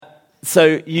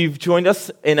So you've joined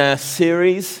us in a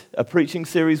series, a preaching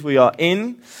series we are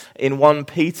in 1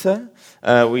 Peter.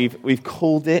 We've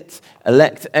called it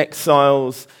Elect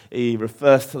Exiles. He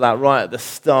refers to that right at the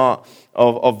start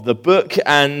of the book.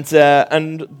 And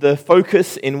the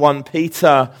focus in 1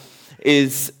 Peter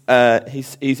is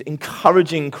he's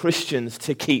encouraging Christians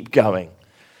to keep going.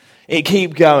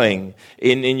 Keep going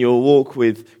in your walk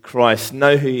with Christ.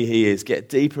 Know who He is. Get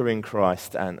deeper in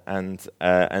Christ, and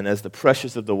as the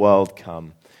pressures of the world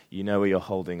come, you know where you're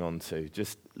holding on to.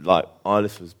 Just like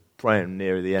Eilish was praying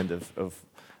near the end of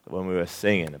when we were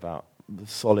singing about the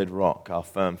solid rock, our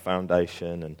firm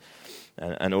foundation,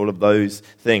 and all of those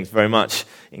things. Very much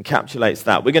encapsulates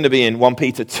that. We're going to be in 1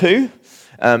 Peter 2.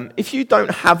 If you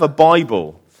don't have a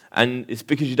Bible, and it's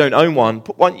because you don't own one,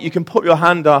 you can put your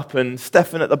hand up, and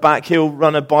Stefan at the back, he'll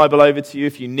run a Bible over to you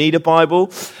if you need a Bible.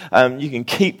 You can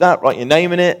keep that, write your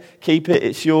name in it, keep it,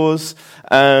 it's yours.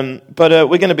 But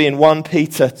we're going to be in 1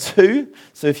 Peter 2.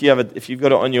 So if you've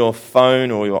got it on your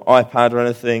phone or your iPad or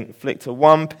anything, flick to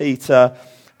 1 Peter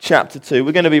chapter 2.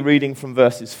 We're going to be reading from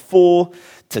verses 4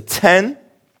 to 10.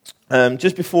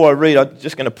 Just before I read, I'm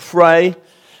just going to pray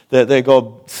that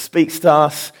God speaks to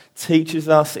us, teaches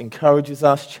us, encourages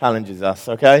us, challenges us,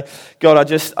 okay? God, I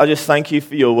just thank you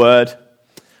for your word.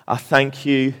 I thank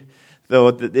you,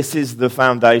 Lord, that this is the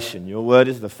foundation. Your word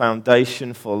is the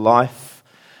foundation for life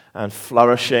and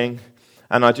flourishing.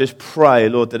 And I just pray,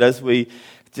 Lord, that as we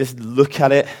just look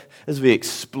at it, as we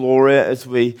explore it, as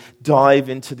we dive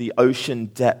into the ocean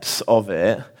depths of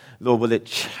it, Lord, will it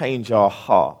change our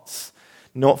hearts?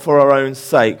 Not for our own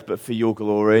sake, but for your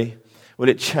glory. Will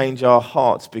it change our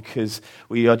hearts because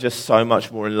we are just so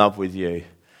much more in love with you?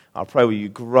 I pray will you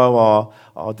grow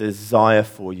our desire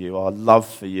for you, our love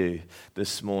for you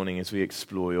this morning as we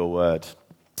explore your word.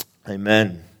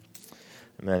 Amen.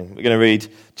 Amen. We're going to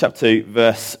read chapter 2,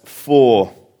 verse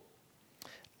 4.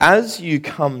 As you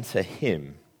come to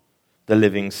him, the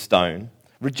living stone,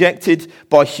 rejected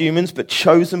by humans but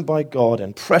chosen by God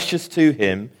and precious to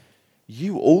him,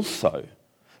 you also,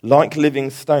 like living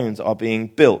stones, are being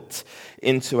built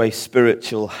into a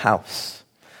spiritual house,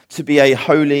 to be a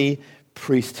holy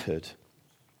priesthood,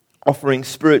 offering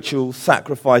spiritual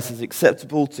sacrifices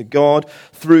acceptable to God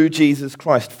through Jesus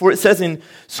Christ. For it says in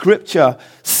Scripture,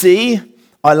 "See,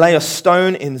 I lay a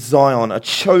stone in Zion, a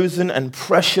chosen and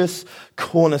precious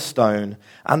cornerstone,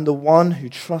 and the one who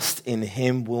trusts in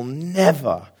him will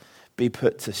never be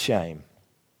put to shame."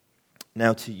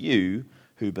 Now to you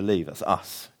who believe, that's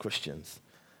us, Christians,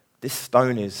 this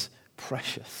stone is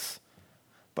precious.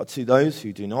 But to those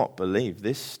who do not believe,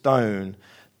 this stone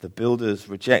the builders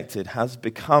rejected has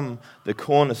become the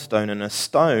cornerstone, and a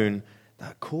stone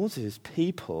that causes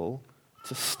people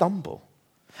to stumble,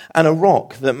 and a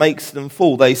rock that makes them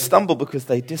fall. They stumble because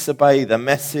they disobey the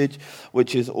message,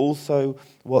 which is also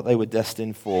what they were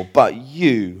destined for. But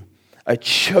you, a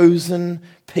chosen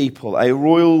people, a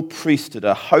royal priesthood,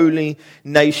 a holy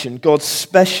nation, God's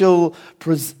special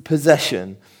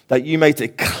possession, that you may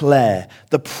declare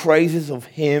the praises of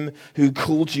him who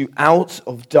called you out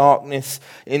of darkness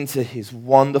into his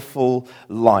wonderful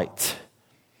light.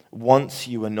 Once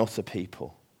you were not a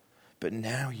people, but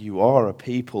now you are a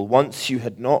people. Once you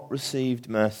had not received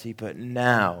mercy, but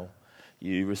now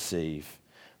you receive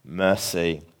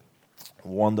mercy.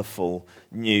 Wonderful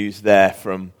news there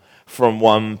from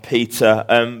 1 Peter.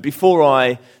 Before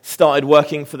I started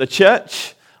working for the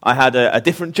church, I had a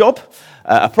different job.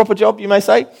 A proper job, you may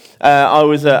say. I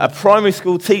was a primary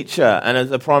school teacher, and as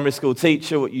a primary school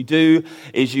teacher, what you do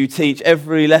is you teach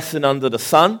every lesson under the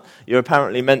sun. You're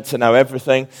apparently meant to know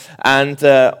everything. And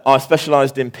I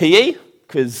specialised in PE,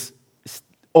 because it's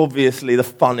obviously the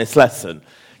funnest lesson.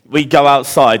 We go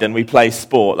outside and we play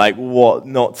sport, like what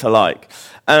not to like.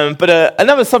 But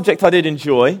another subject I did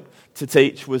enjoy to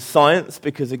teach was science,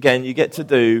 because again, you get to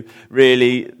do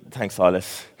really... Thanks,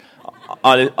 Eilish.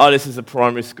 Eilish is a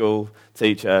primary school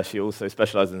teacher. She also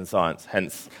specialises in science,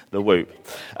 hence the whoop.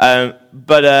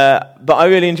 But I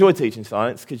really enjoy teaching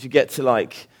science because you get to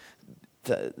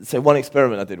say one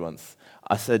experiment I did once.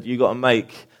 I said, you got to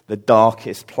make the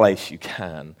darkest place you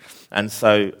can. And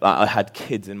so I had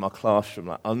kids in my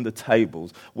classroom under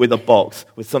tables with a box,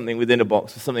 with something within a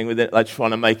box, with something within,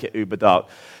 trying to make it uber dark.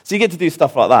 So you get to do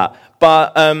stuff like that.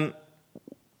 But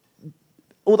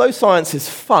although science is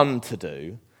fun to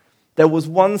do, there was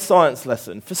one science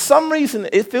lesson. For some reason,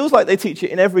 it feels like they teach it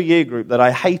in every year group that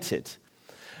I hated.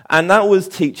 And that was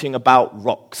teaching about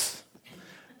rocks.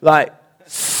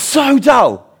 So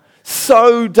dull.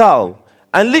 So dull.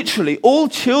 And literally, all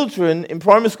children in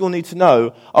primary school need to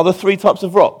know are the 3 types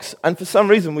of rocks. And for some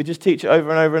reason, we just teach it over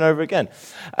and over and over again.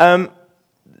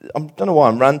 don't know why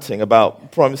I'm ranting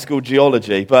about primary school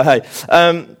geology, but hey.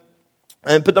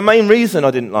 But the main reason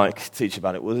I didn't like to teach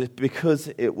about it was because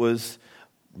it was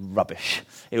rubbish.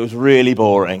 It was really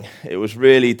boring. It was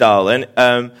really dull. And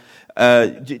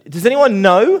does anyone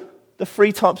know the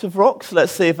 3 types of rocks?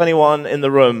 Let's see if anyone in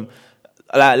the room.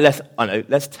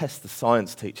 Let's test the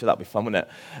science teacher. That'd be fun, wouldn't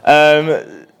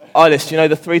it? Eilish, do you know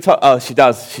the 3 types? Oh, she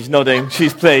does. She's nodding.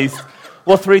 She's pleased.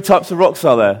 What 3 types of rocks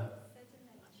are there?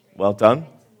 Well done.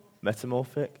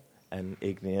 Metamorphic and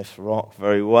igneous rock.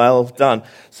 Very well done.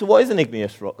 So what is an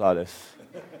igneous rock, Eilish?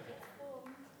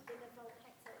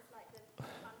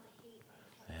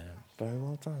 Yeah, very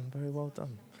well done. Very well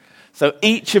done. So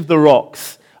each of the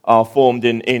rocks are formed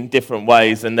in different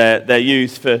ways, and they're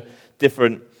used for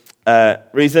different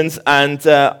reasons. And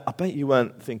I bet you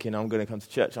weren't thinking, I'm going to come to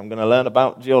church, I'm going to learn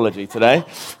about geology today.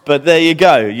 But there you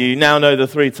go. You now know the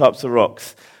 3 types of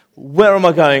rocks. Where am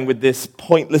I going with this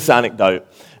pointless anecdote?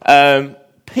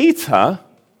 Peter,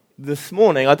 this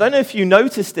morning, I don't know if you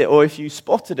noticed it or if you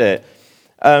spotted it,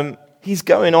 he's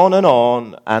going on and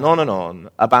on and on and on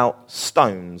about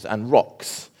stones and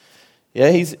rocks. Yeah,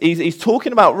 he's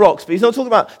talking about rocks, but he's not talking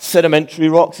about sedimentary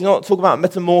rocks. He's not talking about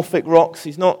metamorphic rocks.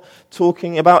 He's not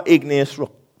talking about igneous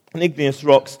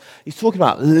rocks. He's talking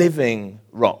about living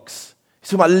rocks. He's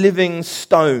talking about living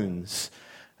stones.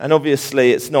 And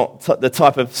obviously, it's not the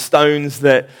type of stones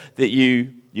that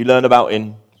you learn about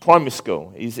in primary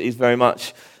school. He's very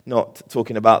much not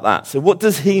talking about that. So what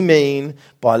does he mean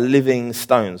by living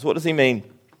stones? What does he mean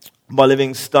by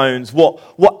living stones? What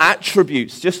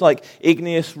attributes, just like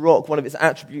igneous rock, one of its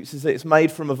attributes is that it's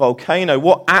made from a volcano.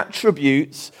 What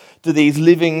attributes do these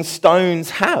living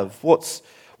stones have? What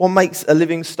makes a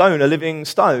living stone a living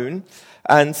stone?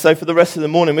 And so for the rest of the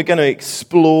morning, we're going to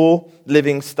explore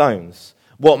living stones.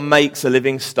 What makes a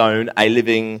living stone a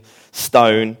living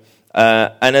stone?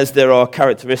 And as there are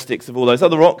characteristics of all those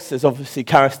other rocks, there's obviously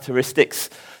characteristics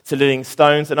to living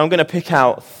stones. And I'm going to pick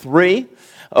out 3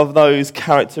 of those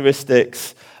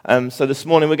characteristics. So this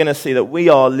morning we're going to see that we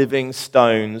are living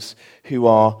stones who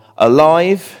are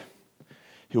alive,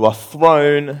 who are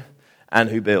thrown, and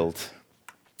who build.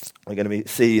 We're going to be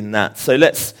seeing that. So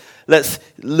let's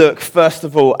look first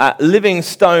of all at living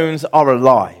stones are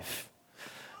alive.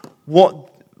 What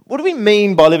do we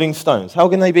mean by living stones? How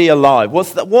can they be alive?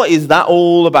 What is that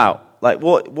all about? Like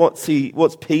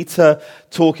what's Peter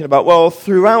talking about? Well,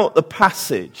 throughout the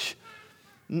passage,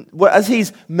 as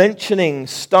he's mentioning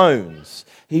stones,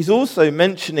 he's also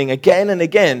mentioning again and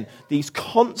again these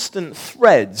constant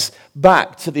threads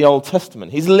back to the Old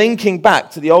Testament. He's linking back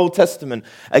to the Old Testament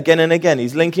again and again.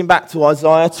 He's linking back to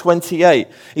Isaiah 28.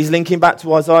 He's linking back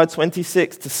to Isaiah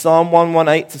 26, to Psalm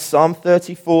 118, to Psalm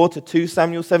 34, to 2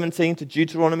 Samuel 17, to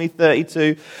Deuteronomy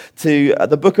 32, to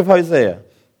the book of Hosea.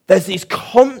 There's these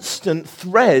constant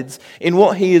threads in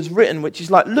what he has written, which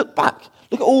is like, look back,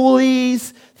 look at all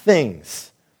these things.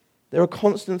 There are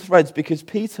constant threads because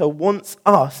Peter wants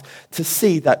us to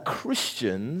see that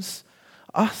Christians,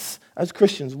 us as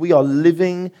Christians, we are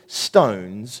living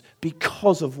stones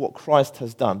because of what Christ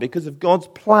has done, because of God's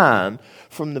plan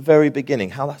from the very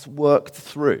beginning, how that's worked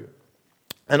through.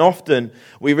 And often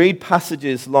we read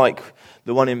passages like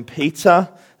the one in Peter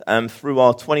through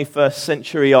our 21st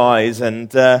century eyes,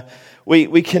 and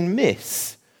we can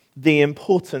miss the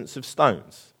importance of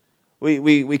stones.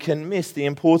 We can miss the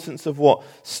importance of what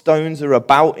stones are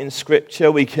about in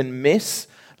Scripture. We can miss,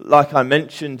 like I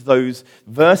mentioned, those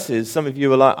verses. Some of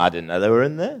you are like, I didn't know they were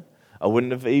in there. I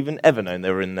wouldn't have even ever known they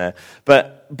were in there.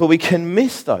 But we can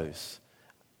miss those.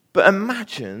 But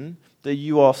imagine that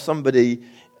you are somebody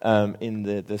in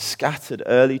the scattered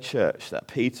early church that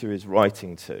Peter is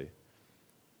writing to.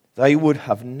 They would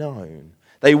have known.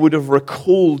 They would have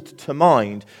recalled to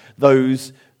mind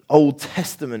those Old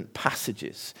Testament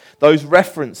passages, those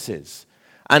references,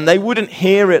 and they wouldn't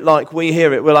hear it like we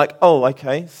hear it. We're like, oh,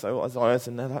 okay, so Isaiah's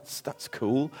in there, that's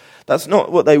cool. That's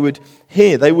not what they would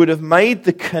hear. They would have made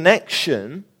the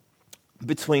connection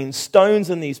between stones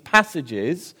and these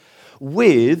passages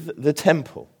with the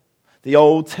temple, the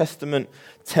Old Testament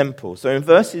temple. So in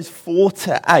verses 4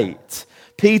 to 8,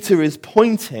 Peter is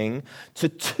pointing to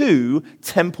 2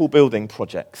 temple building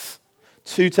projects.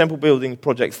 2 temple building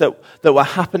projects that were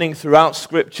happening throughout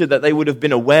Scripture that they would have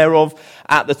been aware of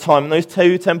at the time. And those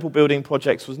 2 temple building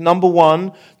projects was, number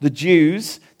 1, the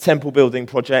Jews' temple building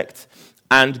project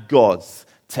and God's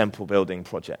temple building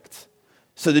project.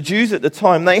 So the Jews at the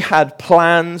time, they had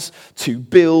plans to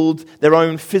build their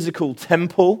own physical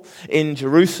temple in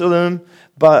Jerusalem,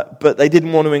 but they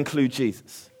didn't want to include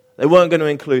Jesus. They weren't going to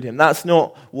include him. That's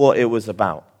not what it was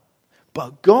about.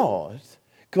 But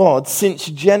God, since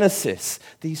Genesis,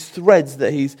 these threads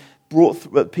that he's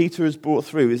Peter has brought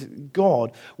through is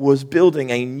God was building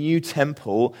a new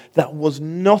temple that was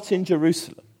not in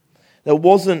Jerusalem. That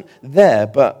wasn't there,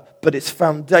 but its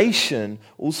foundation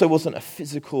also wasn't a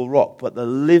physical rock, but the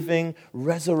living,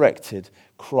 resurrected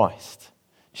Christ,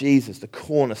 Jesus, the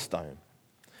cornerstone.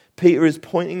 Peter is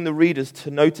pointing the readers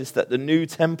to notice that the new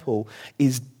temple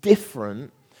is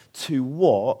different to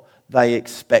what they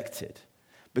expected.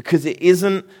 Because it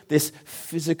isn't this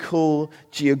physical,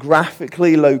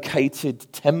 geographically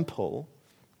located temple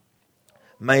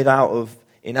made out of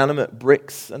inanimate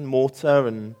bricks and mortar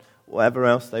and whatever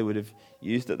else they would have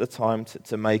used at the time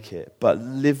to make it, but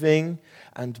living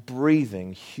and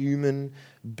breathing human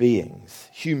beings,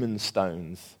 human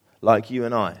stones like you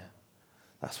and I.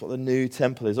 That's what the new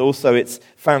temple is. Also, its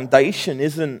foundation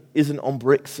isn't on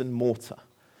bricks and mortar.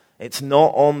 It's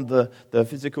not on the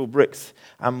physical bricks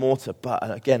and mortar, but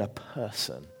again, a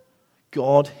person.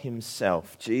 God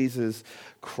himself, Jesus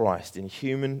Christ,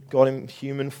 God in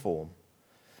human form,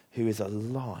 who is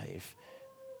alive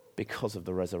because of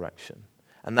the resurrection.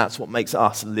 And that's what makes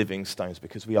us living stones,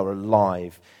 because we are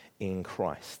alive in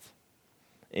Christ.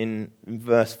 In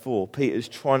verse 4, Peter's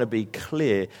trying to be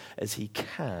clear as he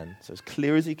can, so as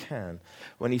clear as he can,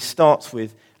 when he starts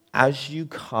with, as you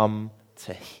come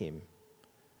to him.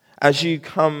 As you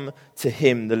come to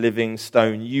him, the living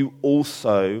stone, you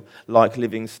also, like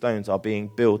living stones, are being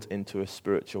built into a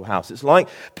spiritual house. It's like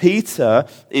Peter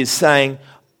is saying,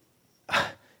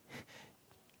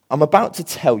 I'm about to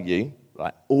tell you,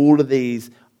 like, all of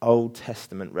these Old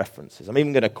Testament references. I'm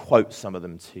even going to quote some of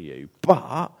them to you,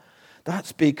 but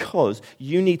that's because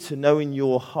you need to know in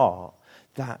your heart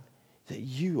that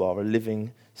you are a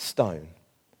living stone.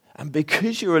 And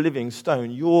because you're a living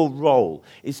stone, your role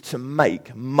is to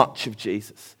make much of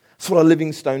Jesus. That's what a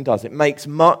living stone does. It makes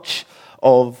much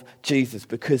of Jesus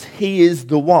because he is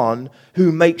the one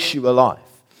who makes you alive.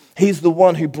 He's the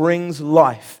one who brings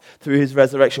life through his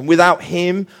resurrection. Without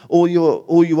him, all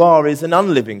you are is an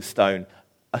unliving stone,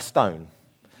 a stone.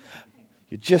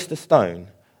 You're just a stone.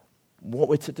 What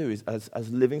we're to do is,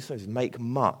 as living stones, is make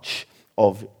much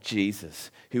of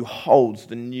Jesus, who holds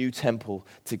the new temple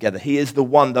together. He is the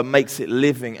one that makes it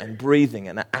living and breathing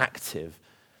and active.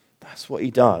 That's what he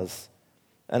does.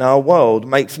 And our world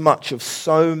makes much of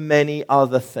so many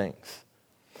other things.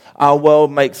 Our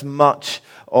world makes much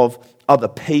of other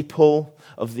people,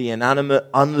 of the inanimate,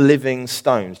 unliving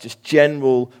stones, just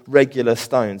general, regular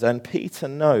stones. And Peter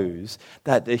knows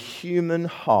that the human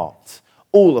heart,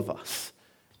 all of us,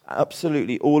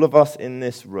 absolutely all of us in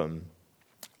this room,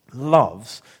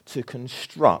 loves to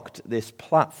construct this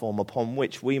platform upon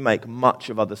which we make much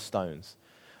of other stones,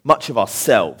 much of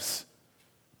ourselves.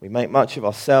 We make much of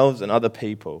ourselves and other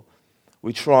people.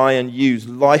 We try and use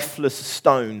lifeless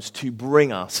stones to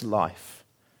bring us life.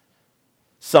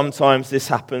 Sometimes this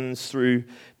happens through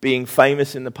being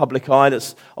famous in the public eye.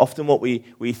 That's often what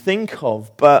we think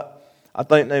of, but I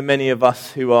don't know many of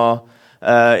us who are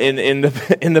in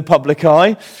the public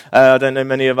eye. I don't know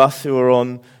many of us who are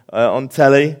on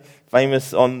telly,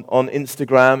 famous on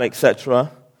Instagram,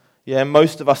 etc. Yeah,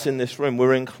 most of us in this room,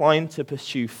 we're inclined to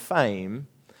pursue fame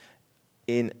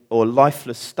or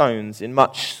lifeless stones in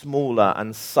much smaller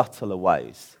and subtler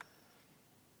ways.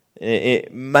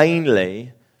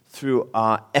 Mainly through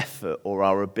our effort or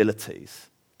our abilities.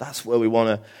 That's where we want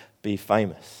to be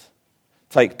famous.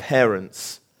 Take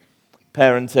parents.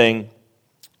 Parenting,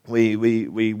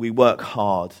 we work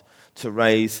hard to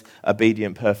raise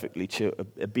obedient, perfect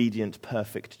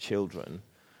children.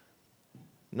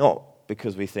 Not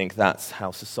because we think that's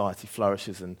how society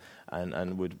flourishes and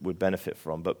would benefit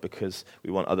from, but because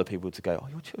we want other people to go, oh,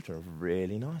 your children are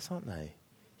really nice, aren't they?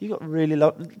 You got really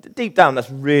deep down,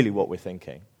 that's really what we're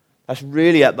thinking. That's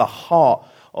really at the heart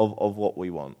of what we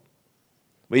want.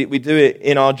 We do it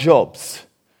in our jobs.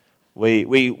 We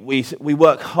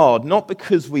work hard, not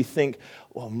because we think,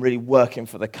 oh, I'm really working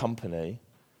for the company.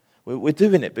 We're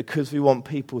doing it because we want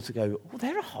people to go, oh,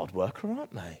 they're a hard worker,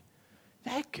 aren't they?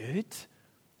 They're good.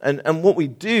 And what we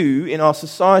do in our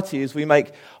society is we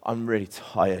make, I'm really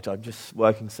tired, I'm just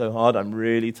working so hard, I'm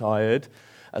really tired,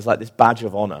 as like this badge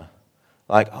of honor.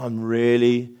 Like, I'm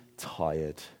really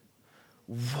tired.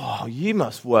 Wow, you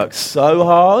must work so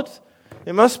hard.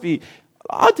 It must be,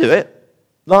 I do it.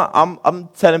 Like, I'm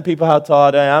telling people how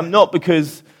tired I am, not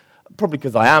probably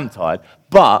because I am tired,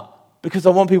 but because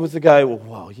I want people to go, well,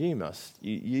 wow,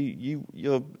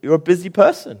 you're a busy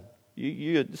person.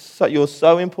 You're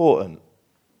so important.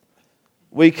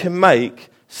 We can make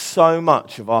so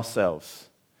much of ourselves.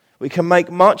 We can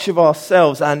make much of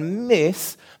ourselves and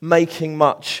miss making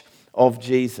much of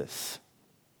Jesus.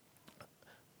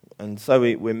 And so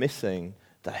we're missing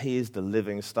that he is the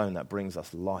living stone that brings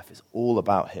us life. It's all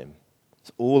about him.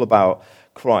 It's all about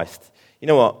Christ. You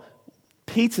know what?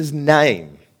 Peter's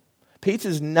name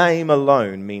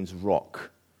alone means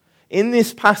rock. In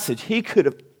this passage, he could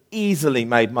have easily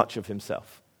made much of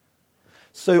himself.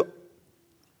 So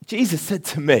Jesus said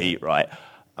to me, right,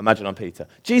 imagine I'm Peter.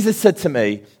 Jesus said to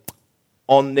me,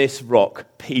 on this rock,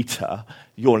 Peter,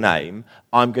 your name,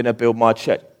 I'm going to build my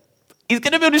church. He's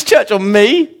going to build his church on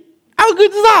me? How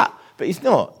good is that? But he's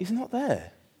not. He's not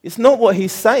there. It's not what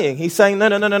he's saying. He's saying, no.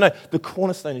 The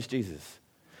cornerstone is Jesus.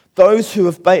 Those who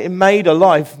have made a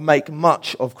life make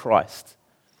much of Christ.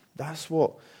 That's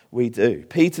what we do.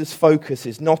 Peter's focus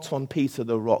is not on Peter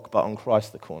the rock, but on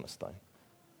Christ the cornerstone.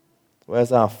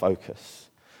 Where's our focus?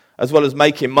 As well as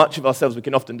making much of ourselves, we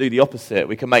can often do the opposite.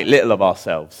 We can make little of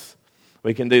ourselves.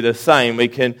 We can do the same. We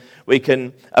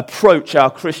can approach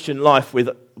our Christian life with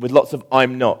lots of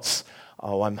I'm nots.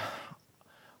 Oh, I'm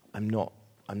not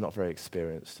very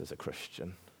experienced as a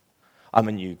Christian. I'm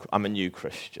a new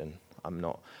Christian. I'm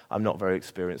not very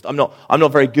experienced. I'm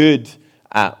not very good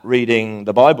at reading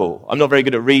the Bible. I'm not very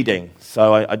good at reading,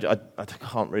 so I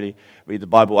can't really read the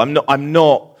Bible. I'm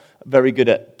not very good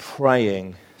at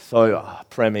praying. So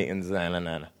prayer meetings,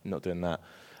 no, not doing that.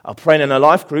 I'll pray in a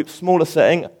life group, smaller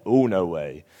setting. Oh, no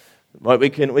way. Right, we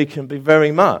can be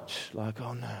very much like,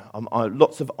 oh no,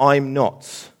 lots of I'm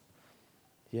nots.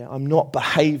 Yeah, I'm not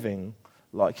behaving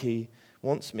like he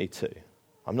wants me to.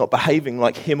 I'm not behaving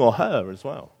like him or her as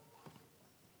well.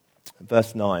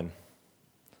 Verse 9.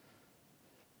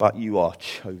 But you are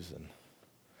chosen.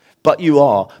 But you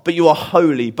are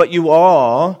holy. But you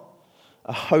are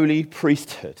a holy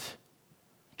priesthood.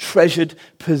 Treasured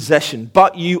possession.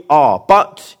 But you are.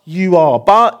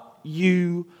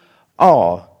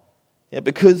 Yeah,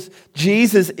 because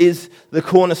Jesus is the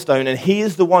cornerstone and he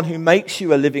is the one who makes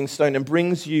you a living stone and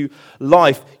brings you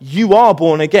life. You are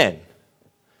born again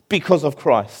because of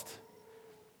Christ.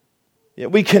 Yeah,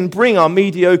 we can bring our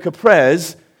mediocre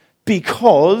prayers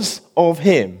because of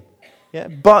him. Yeah,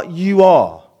 but you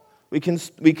are. We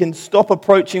can stop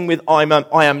approaching with I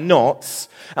am nots,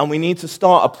 and we need to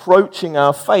start approaching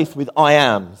our faith with I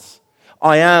ams.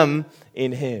 I am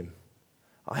in him.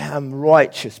 I am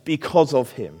righteous because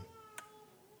of him.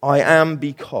 I am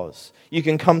because. You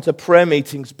can come to prayer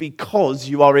meetings because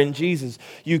you are in Jesus.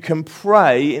 You can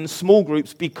pray in small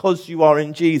groups because you are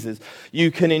in Jesus.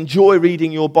 You can enjoy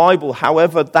reading your Bible,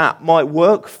 however that might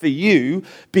work for you,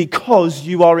 because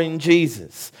you are in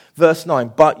Jesus. Verse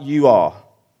 9, but you are.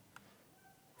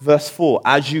 Verse 4,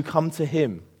 as you come to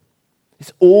him.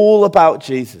 It's all about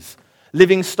Jesus.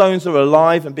 Living stones are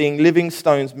alive, and being living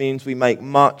stones means we make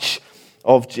much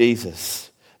of Jesus.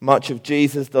 Much of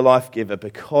Jesus, the life giver,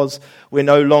 because we're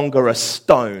no longer a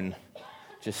stone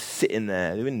just sitting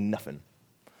there doing nothing.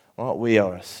 Right? We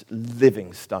are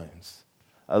living stones,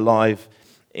 alive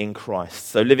in Christ.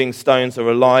 So living stones are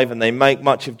alive and they make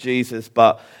much of Jesus,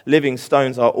 but living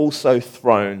stones are also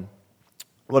thrown.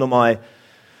 One of my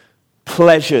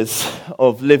pleasures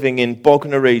of living in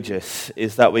Bognor, Regis,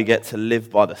 is that we get to live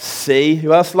by the sea.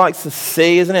 Who else likes the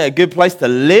sea? Isn't it a good place to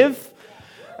live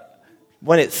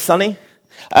when it's sunny?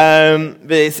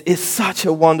 But it's such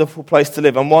a wonderful place to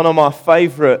live. And one of my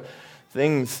favourite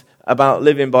things about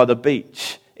living by the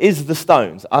beach is the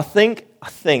stones. I think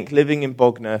living in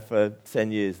Bognor for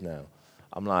 10 years now,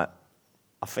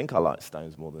 I think I like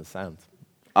stones more than sand.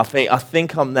 I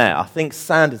think I'm there. I think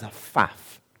sand is a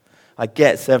faff. It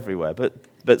gets everywhere.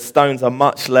 But stones are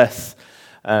much less,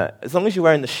 as long as you're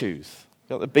wearing the shoes. You've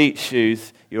got the beach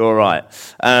shoes, you're all right.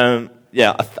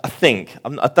 Yeah, I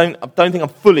don't think I'm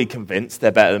fully convinced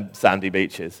they're better than sandy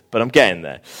beaches, but I'm getting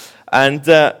there. And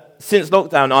since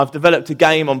lockdown, I've developed a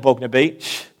game on Bognor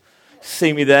Beach.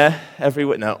 See me there every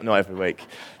week. No, not every week.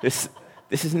 This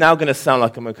is now going to sound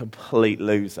like I'm a complete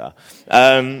loser.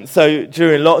 So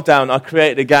during lockdown, I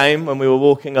created a game when we were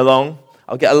walking along.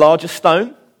 I'll get a larger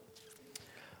stone.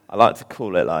 I like to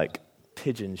call it like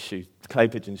clay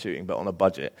pigeon shooting, but on a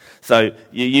budget. So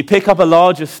you pick up a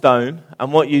larger stone,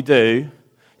 and what you do,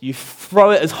 you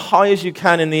throw it as high as you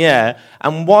can in the air,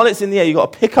 and while it's in the air, you've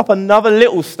got to pick up another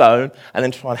little stone and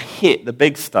then try and hit the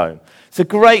big stone. It's a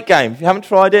great game. If you haven't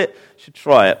tried it, you should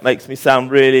try it. Makes me sound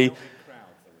really...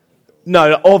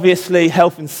 No, obviously,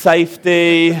 health and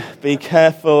safety, be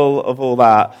careful of all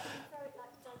that.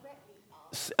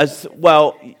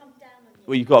 Well,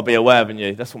 you've got to be aware, haven't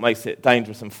you? That's what makes it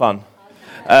dangerous and fun.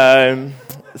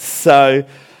 So,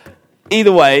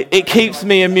 either way, it keeps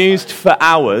me amused for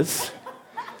hours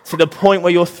to the point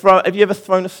where have you ever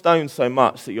thrown a stone so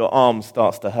much that your arm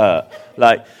starts to hurt?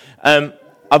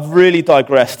 I've really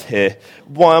digressed here.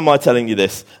 Why am I telling you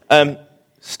this?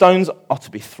 Stones are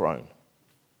to be thrown.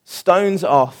 Stones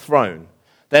are thrown.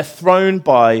 They're thrown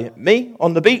by me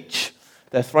on the beach.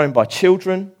 They're thrown by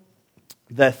children.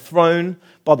 They're thrown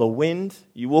by the wind.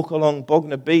 You walk along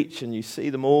Bognor Beach and you see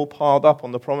them all piled up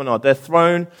on the promenade. They're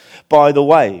thrown by the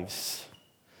waves.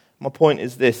 My point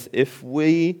is this: if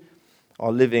we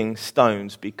are living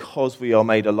stones because we are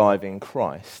made alive in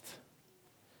Christ,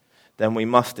 then we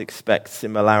must expect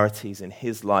similarities in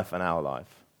his life and our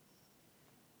life.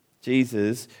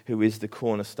 Jesus, who is the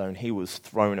cornerstone, he was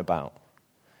thrown about.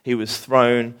 He was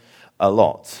thrown a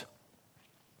lot.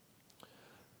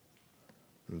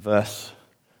 Verse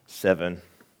 7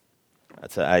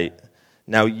 to 8.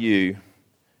 Now you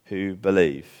who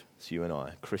believe, it's you and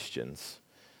I, Christians,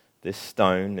 this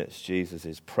stone that's Jesus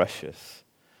is precious.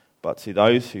 But to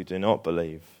those who do not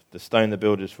believe, the stone the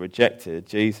builders rejected,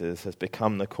 Jesus, has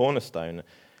become the cornerstone,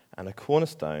 and a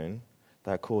cornerstone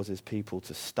that causes people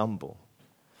to stumble,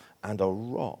 and a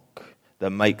rock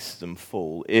that makes them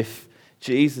fall. If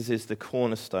Jesus is the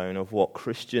cornerstone of what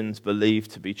Christians believe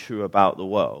to be true about the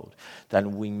world,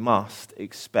 then we must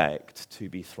expect to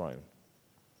be thrown.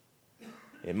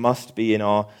 It must be in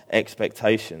our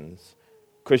expectations.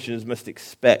 Christians must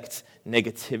expect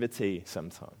negativity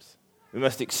sometimes. We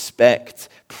must expect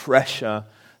pressure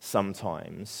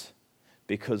sometimes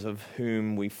because of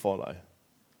whom we follow.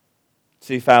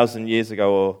 2,000 years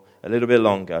ago, or a little bit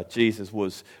longer, Jesus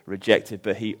was rejected,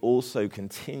 but he also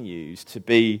continues to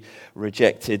be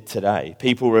rejected today.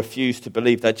 People refuse to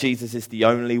believe that Jesus is the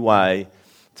only way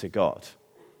to God.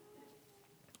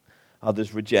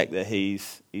 Others reject that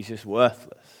he's just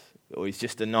worthless, or he's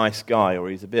just a nice guy, or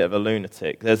he's a bit of a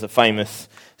lunatic. There's a famous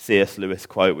C.S. Lewis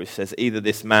quote which says, either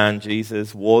this man,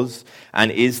 Jesus, was and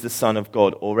is the Son of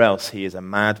God, or else he is a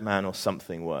madman or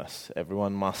something worse.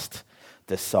 Everyone must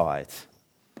decide.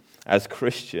 As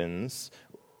Christians,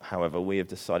 however, we have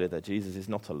decided that Jesus is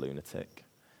not a lunatic,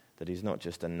 that he's not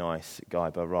just a nice guy,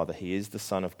 but rather he is the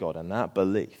Son of God. And that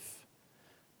belief,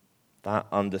 that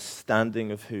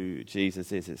understanding of who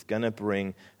Jesus is, it's going to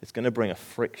bring a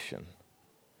friction.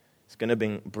 It's going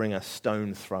to bring a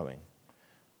stone throwing,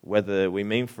 whether we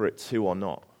mean for it to or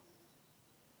not.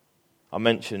 I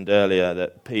mentioned earlier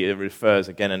that Peter refers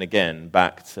again and again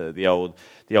back to the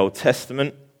Old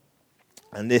Testament,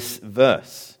 and this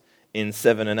verse in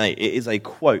 7 and 8, it is a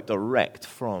quote direct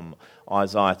from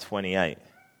Isaiah 28.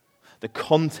 The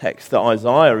context that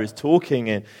Isaiah is talking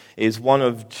in is one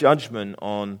of judgment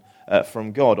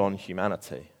from God on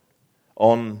humanity,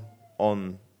 on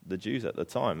the Jews at the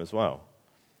time as well.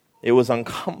 It was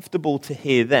uncomfortable to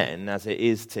hear then as it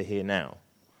is to hear now.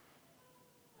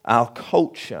 Our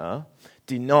culture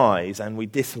denies and we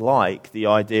dislike the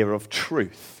idea of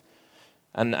truth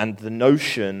and the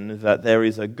notion that there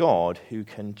is a God who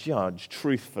can judge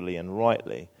truthfully and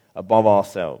rightly above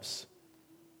ourselves.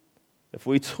 If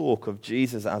we talk of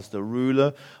Jesus as the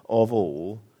ruler of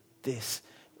all, this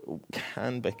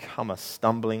can become a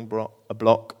stumbling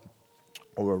block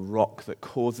or a rock that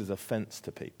causes offense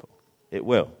to people. It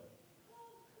will.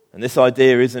 And this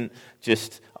idea isn't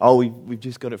just, we've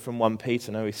just got it from 1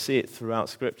 Peter. No, we see it throughout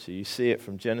Scripture. You see it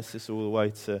from Genesis all the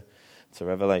way to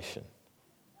Revelation.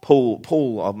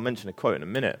 Paul, I'll mention a quote in a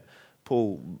minute.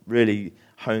 Paul really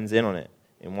hones in on it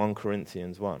in 1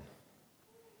 Corinthians 1.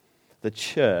 The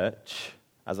church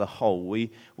as a whole, we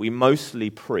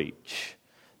mostly preach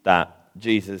that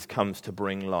Jesus comes to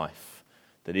bring life,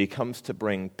 that he comes to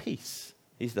bring peace.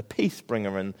 He's the peace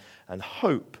bringer and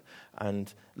hope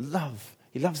and love.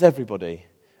 He loves everybody.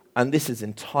 And this is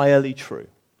entirely true.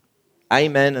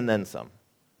 Amen and then some.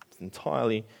 It's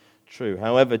entirely true.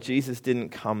 However, Jesus didn't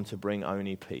come to bring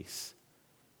only peace.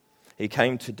 He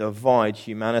came to divide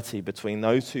humanity between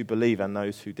those who believe and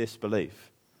those who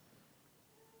disbelieve.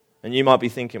 And you might be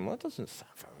thinking, well, it doesn't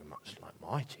sound very much like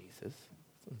my Jesus.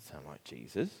 It doesn't sound like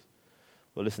Jesus.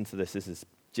 Well, listen to this. This is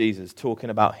Jesus talking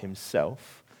about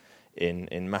himself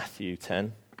in Matthew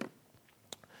 10.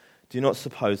 Do not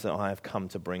suppose that I have come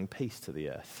to bring peace to the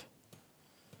earth.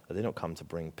 I did not come to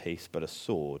bring peace, but a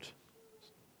sword.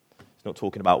 He's not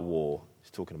talking about war. He's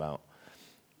talking about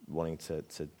wanting to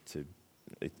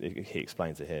he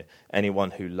explains it here.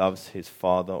 Anyone who loves his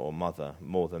father or mother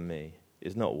more than me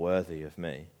is not worthy of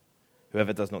me.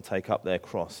 Whoever does not take up their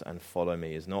cross and follow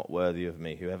me is not worthy of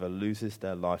me. Whoever loses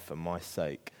their life for my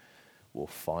sake will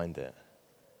find it.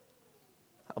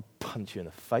 That'll punch you in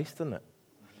the face, doesn't it?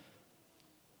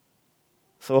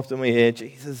 So often we hear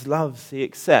Jesus loves, he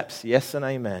accepts, yes and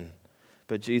amen.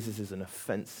 But Jesus is an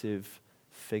offensive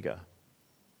figure.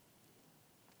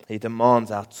 He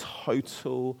demands our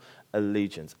total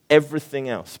allegiance. Everything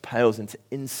else pales into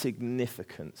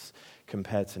insignificance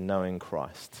compared to knowing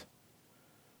Christ.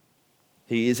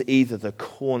 He is either the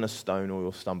cornerstone or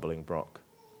your stumbling block.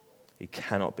 He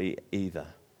cannot be either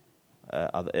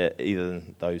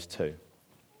than those two.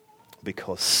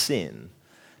 Because sin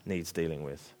needs dealing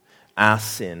with. Our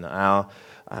sin, our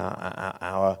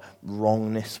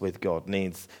wrongness with God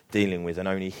needs dealing with, and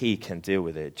only He can deal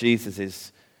with it. Jesus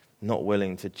is not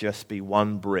willing to just be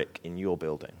one brick in your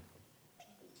building.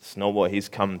 It's not what He's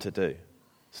come to do.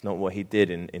 It's not what He did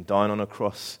in dying on a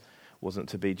cross. Wasn't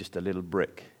to be just a little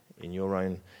brick in your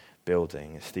own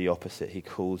building. It's the opposite. He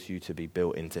calls you to be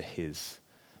built into His.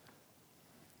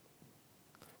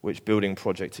 Which building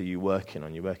project are you working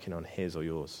on? You're working on His or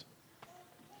yours?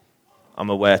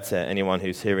 I'm aware to anyone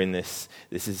who's hearing this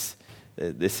is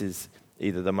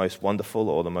either the most wonderful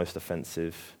or the most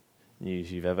offensive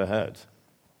news you've ever heard.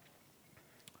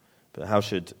 But how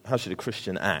should a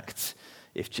Christian act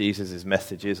if Jesus'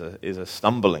 message is a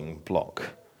stumbling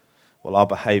block? Well, our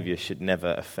behavior should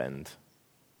never offend.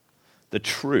 The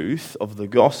truth of the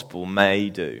gospel may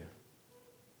do,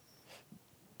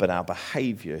 but our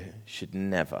behavior should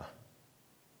never.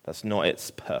 That's not its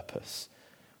purpose.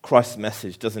 Christ's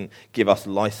message doesn't give us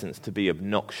license to be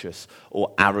obnoxious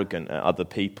or arrogant at other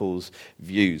people's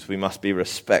views. We must be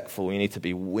respectful. We need to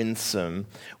be winsome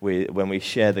when we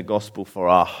share the gospel for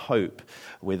our hope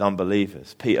with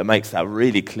unbelievers. Peter makes that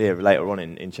really clear later on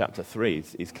in chapter 3.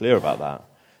 He's clear about that.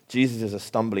 Jesus is a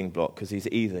stumbling block because he's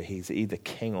either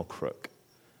king or crook.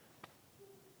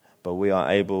 But we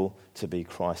are able to be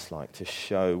Christ-like, to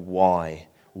show why.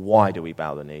 Why do we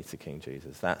bow the knee to King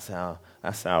Jesus? That's our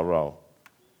role.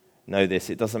 Know this,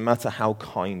 it doesn't matter how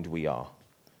kind we are.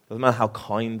 It doesn't matter how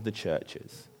kind the church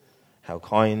is. How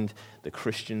kind the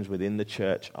Christians within the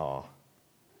church are,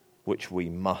 which we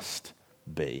must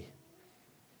be.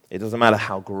 It doesn't matter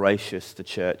how gracious the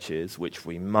church is, which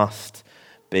we must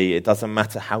be. It doesn't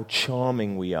matter how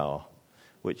charming we are,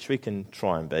 which we can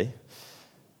try and be.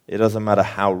 It doesn't matter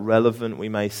how relevant we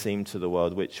may seem to the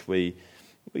world, which we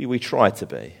try to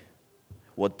be.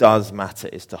 What does matter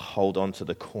is to hold on to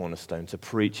the cornerstone, to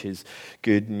preach His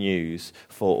good news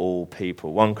for all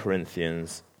people. 1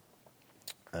 Corinthians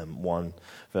 1,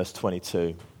 verse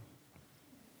 22.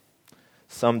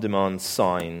 Some demand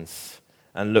signs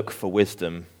and look for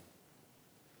wisdom.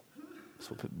 That's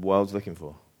what the world's looking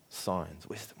for. Signs,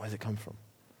 wisdom. Where does it come from?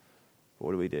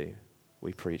 What do?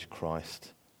 We preach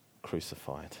Christ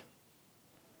crucified.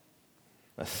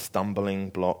 A stumbling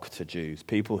block to Jews.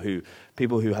 People who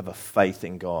have a faith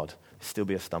in God still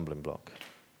be a stumbling block.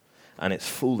 And it's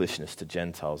foolishness to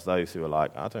Gentiles, those who are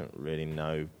like, I don't really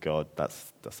know God,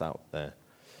 that's out there.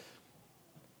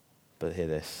 But hear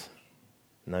this.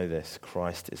 Know this.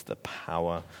 Christ is the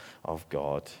power of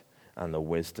God and the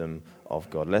wisdom of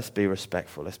God. Let's be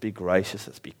respectful. Let's be gracious.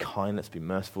 Let's be kind. Let's be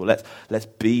merciful. Let's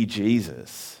be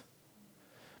Jesus.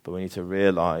 But we need to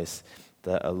realize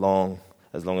that as long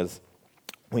as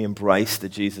we embrace the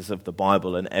Jesus of the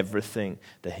Bible and everything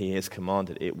that He has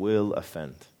commanded, it will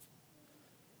offend.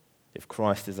 If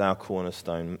Christ is our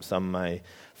cornerstone, some may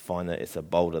find that it's a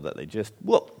boulder that they just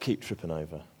keep tripping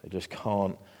over. They just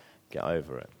can't get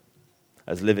over it.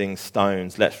 As living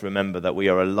stones, let's remember that we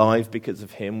are alive because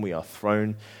of Him, we are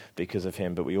thrown because of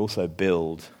Him, but we also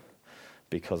build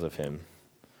because of Him.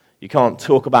 You can't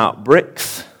talk about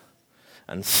bricks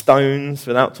and stones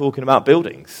without talking about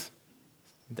buildings.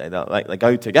 They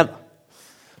go together.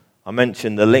 I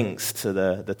mentioned the links to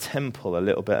the temple a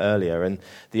little bit earlier, and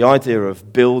the idea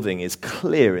of building is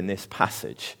clear in this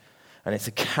passage, and it's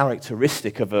a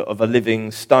characteristic of a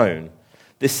living stone.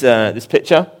 This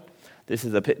picture, this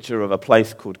is a picture of a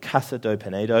place called Casa do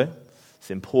Penedo. It's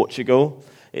in Portugal.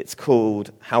 It's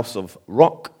called House of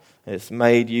Rock. It's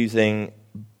made using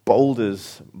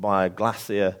boulders by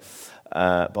glacier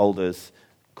boulders,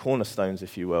 cornerstones,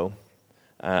 if you will.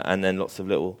 And then lots of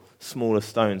little smaller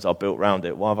stones are built around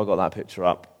it. Why have I got that picture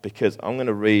up? Because I'm going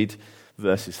to read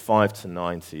verses 5 to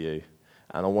 9 to you.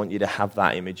 And I want you to have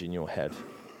that image in your head.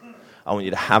 I want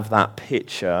you to have that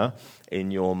picture in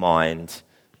your mind.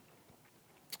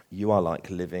 You are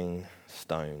like living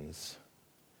stones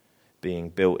being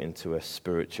built into a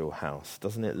spiritual house.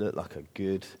 Doesn't it look like a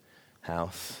good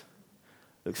house?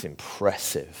 Looks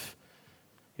impressive.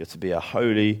 You're to be a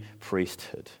holy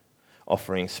priesthood,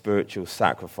 offering spiritual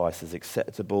sacrifices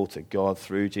acceptable to God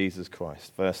through Jesus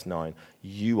Christ. Verse 9,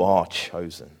 you are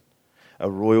chosen, a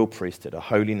royal priesthood, a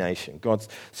holy nation, God's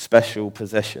special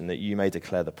possession, that you may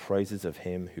declare the praises of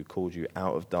Him who called you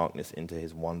out of darkness into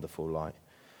His wonderful light.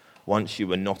 Once you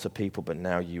were not a people, but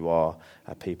now you are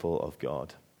a people of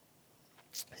God.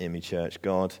 Hear me, church.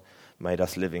 God made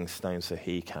us living stones so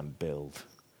He can build,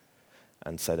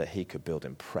 and so that He could build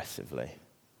impressively.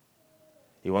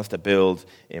 He wants to build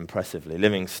impressively.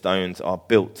 Living stones are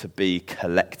built to be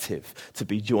collective, to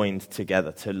be joined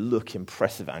together, to look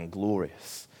impressive and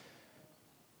glorious.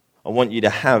 I want you to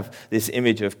have this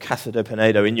image of Casa de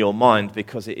Pinedo in your mind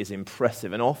because it is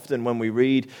impressive. And often when we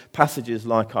read passages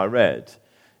like I read,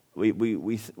 we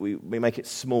make it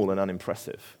small and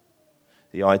unimpressive.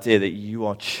 The idea that you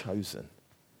are chosen.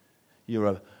 You're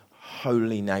a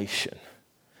holy nation.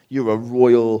 You're a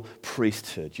royal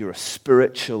priesthood. You're a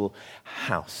spiritual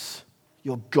house.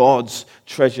 You're God's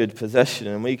treasured possession.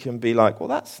 And we can be like, well,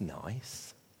 that's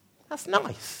nice. That's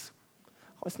nice.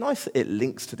 Oh, it's nice that it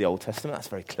links to the Old Testament. That's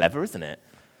very clever, isn't it?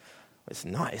 It's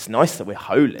nice. It's nice that we're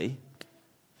holy.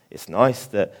 It's nice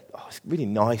that, it's really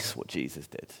nice what Jesus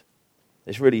did.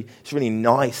 It's really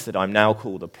nice that I'm now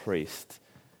called a priest.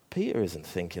 Peter isn't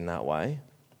thinking that way.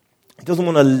 He doesn't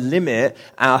want to limit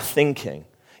our thinking.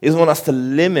 He doesn't want us to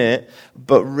limit,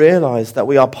 but realize that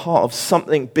we are part of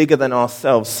something bigger than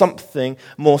ourselves, something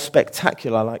more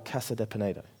spectacular like Casa de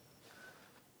Pinedo.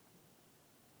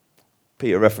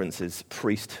 Peter references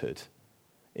priesthood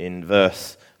in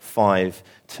verse 5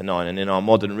 to 9. And in our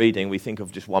modern reading, we think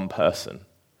of just one person.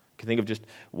 You can think of just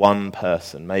one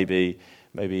person, maybe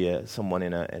someone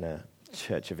in a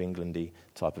Church of England-y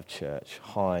type of church,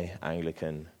 high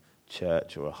Anglican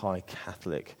church or a high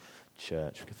Catholic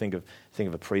church. We could think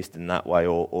of a priest in that way,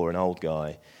 or an old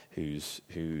guy who's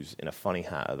in a funny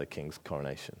hat at the king's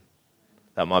coronation.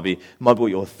 That might be what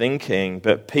you're thinking,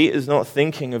 but Peter's not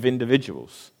thinking of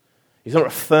individuals. He's not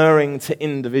referring to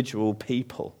individual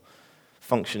people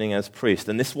functioning as priests.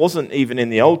 And this wasn't even in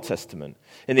the Old Testament.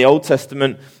 In the Old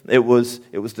Testament, it was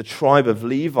the tribe of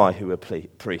Levi who were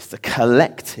priests, a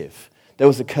collective. There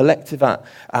was a collective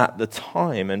at the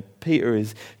time, and Peter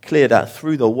is clear that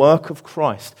through the work of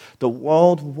Christ, the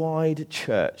worldwide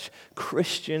church,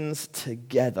 Christians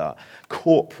together,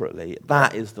 corporately,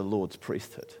 that is the Lord's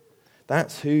priesthood.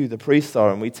 That's who the priests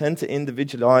are, and we tend to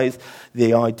individualize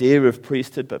the idea of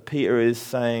priesthood, but Peter is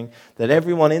saying that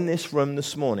everyone in this room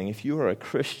this morning, if you are a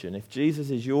Christian, if Jesus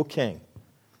is your king,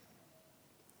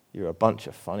 you're a bunch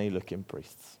of funny-looking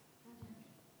priests.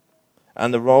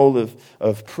 And the role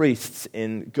of priests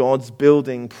in God's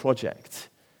building project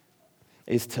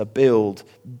is to build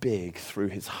big through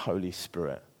his Holy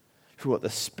Spirit, through what the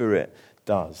Spirit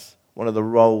does. One of the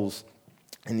roles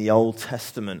in the Old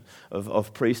Testament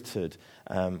of priesthood,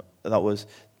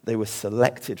 they were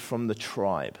selected from the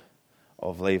tribe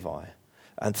of Levi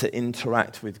and to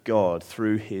interact with God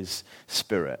through his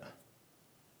Spirit.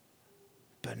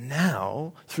 But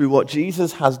now, through what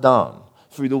Jesus has done,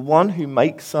 through the one who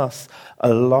makes us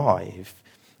alive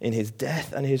in his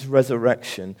death and his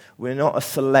resurrection, we're not a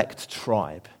select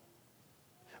tribe.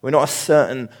 We're not a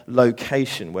certain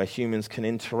location where humans can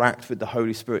interact with the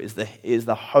Holy Spirit. It is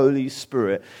the Holy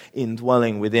Spirit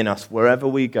indwelling within us wherever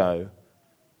we go,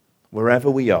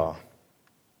 wherever we are.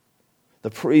 The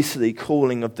priestly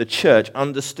calling of the church,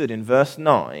 understood in verse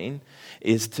 9,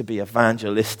 is to be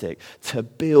evangelistic, to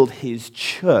build his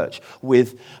church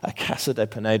with a Casa de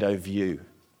Pinedo view.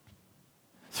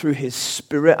 Through his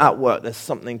Spirit at work, there's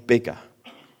something bigger.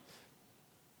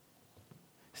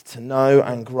 It's to know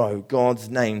and grow God's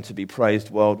name to be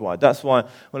praised worldwide. That's why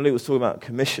when Luke was talking about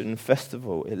Commission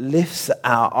Festival, it lifts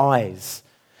our eyes.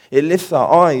 It lifts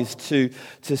our eyes to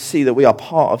see that we are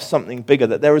part of something bigger,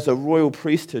 that there is a royal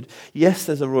priesthood. Yes,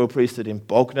 there's a royal priesthood in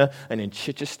Bognor and in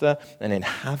Chichester and in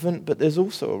Havant, but there's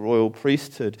also a royal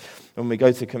priesthood. When we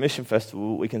go to Commission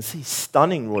Festival, we can see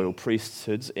stunning royal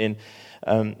priesthoods in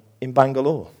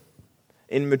Bangalore,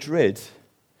 in Madrid,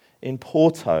 in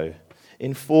Porto,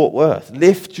 in Fort Worth.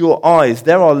 Lift your eyes.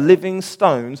 There are living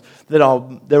stones there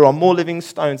are more living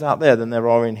stones out there than there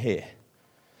are in here.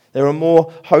 There are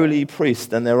more holy priests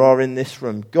than there are in this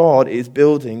room. God is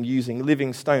building using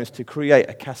living stones to create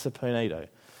a Casa Pinedo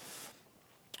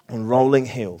on rolling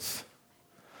hills,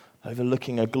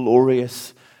 overlooking a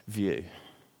glorious view,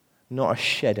 not a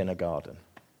shed in a garden.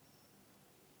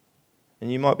 And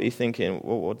you might be thinking,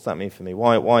 well, what does that mean for me?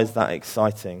 Why is that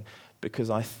exciting? Because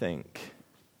I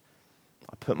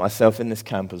put myself in this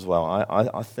camp as well.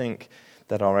 I think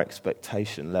that our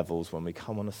expectation levels when we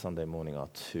come on a Sunday morning are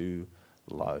too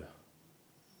low.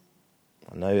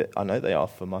 I know they are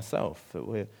for myself.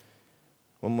 That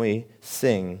when we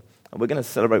sing, and we're going to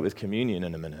celebrate with communion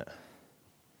in a minute,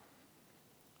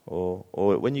 or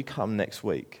when you come next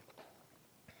week,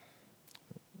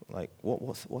 like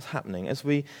what's happening as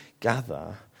we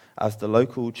gather as the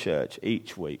local church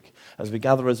each week, as we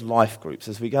gather as life groups,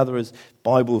 as we gather as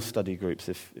Bible study groups,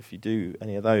 if you do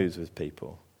any of those with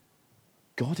people,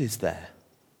 God is there.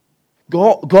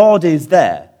 God is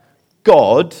there.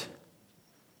 God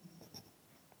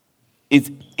is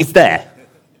there.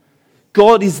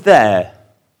 God is there.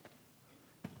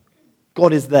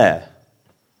 God is there.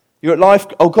 You're at life.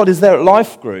 Oh, God is there at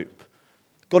life group.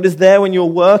 God is there when you're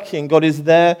working. God is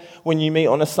there when you meet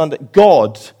on a Sunday.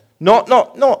 God, not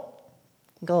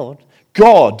God.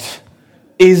 God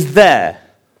is there.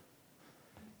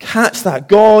 Catch that.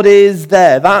 God is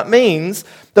there. That means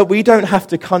that we don't have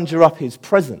to conjure up his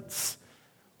presence.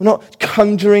 We're not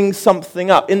conjuring something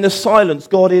up. In the silence,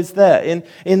 God is there.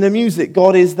 In the music,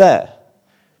 God is there.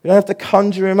 We don't have to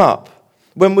conjure him up.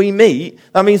 When we meet,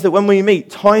 that means that when we meet,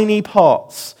 tiny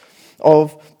parts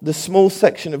of the small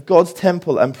section of God's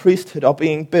temple and priesthood are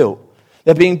being built.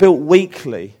 They're being built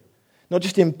weekly. Not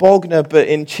just in Bognor, but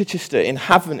in Chichester, in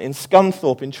Havant, in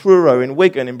Scunthorpe, in Truro, in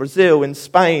Wigan, in Brazil, in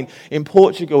Spain, in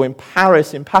Portugal, in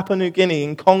Paris, in Papua New Guinea,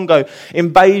 in Congo,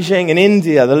 in Beijing, in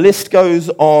India. The list goes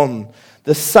on.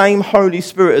 The same Holy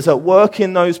Spirit is at work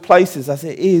in those places as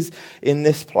it is in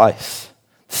this place.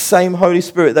 The same Holy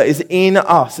Spirit that is in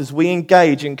us as we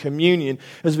engage in communion,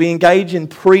 as we engage in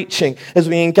preaching, as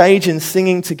we engage in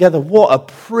singing together. What a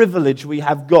privilege we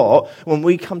have got when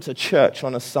we come to church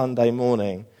on a Sunday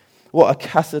morning. What a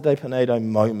Casa de Pinedo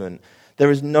moment.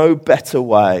 There is no better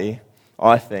way,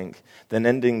 I think, than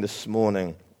ending this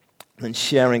morning than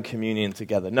sharing communion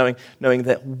together, knowing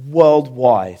that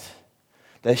worldwide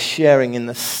they're sharing in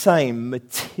the same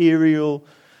material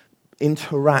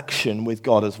interaction with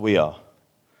God as we are.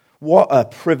 What a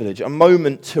privilege, a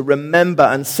moment to remember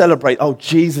and celebrate, oh,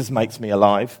 Jesus makes me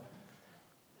alive.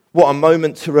 What a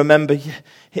moment to remember,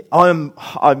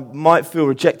 I might feel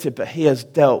rejected, but he has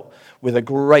dealt with a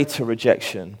greater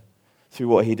rejection through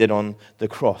what he did on the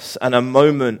cross. And a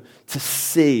moment to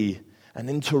see and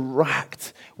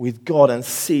interact with God and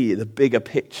see the bigger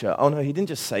picture. Oh no, he didn't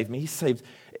just save me, he saved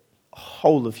the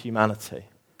whole of humanity.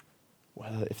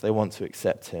 Well, if they want to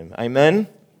accept him. Amen?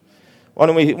 Why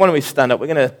don't we stand up?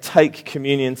 We're going to take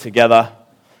communion together.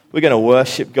 We're going to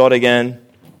worship God again.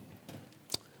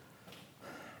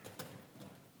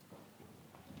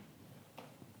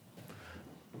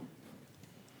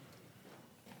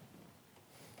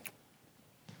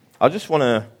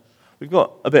 We've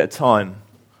got a bit of time.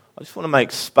 I just want to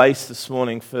make space this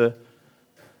morning for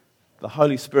the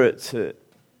Holy Spirit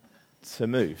to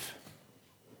move.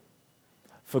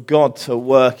 For God to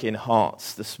work in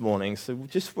hearts this morning. So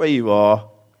just where you are,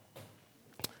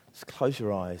 just close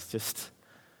your eyes. Just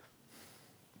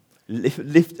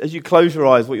lift. As you close your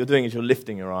eyes, what you're doing is you're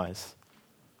lifting your eyes.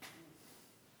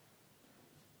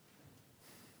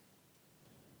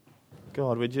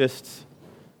 God, we're just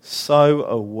so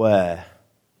aware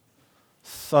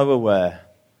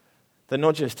that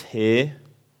not just here,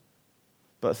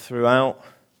 but throughout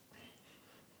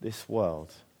this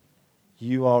world,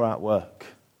 you are at work.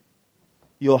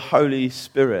 Your Holy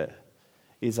Spirit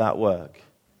is at work.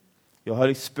 Your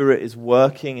Holy Spirit is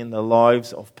working in the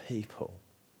lives of people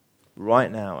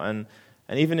right now. And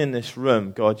even in this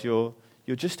room, God, you're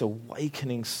just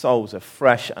awakening souls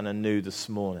afresh and anew this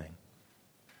morning.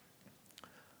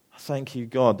 Thank you,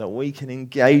 God, that we can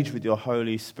engage with your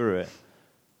Holy Spirit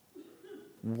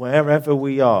wherever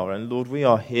we are. And Lord, we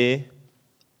are here.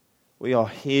 We are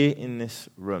here in this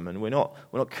room, and we're not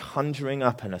conjuring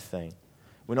up anything.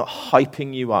 We're not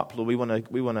hyping you up, Lord. We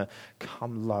want to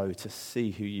come low to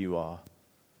see who you are.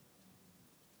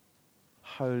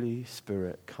 Holy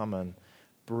Spirit, come and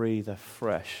breathe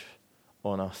afresh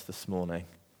on us this morning.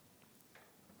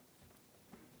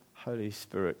 Holy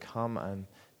Spirit, come and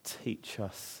teach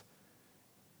us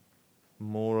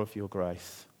more of your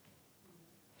grace,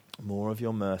 more of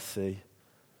your mercy,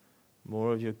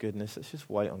 more of your goodness. Let's just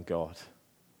wait on God.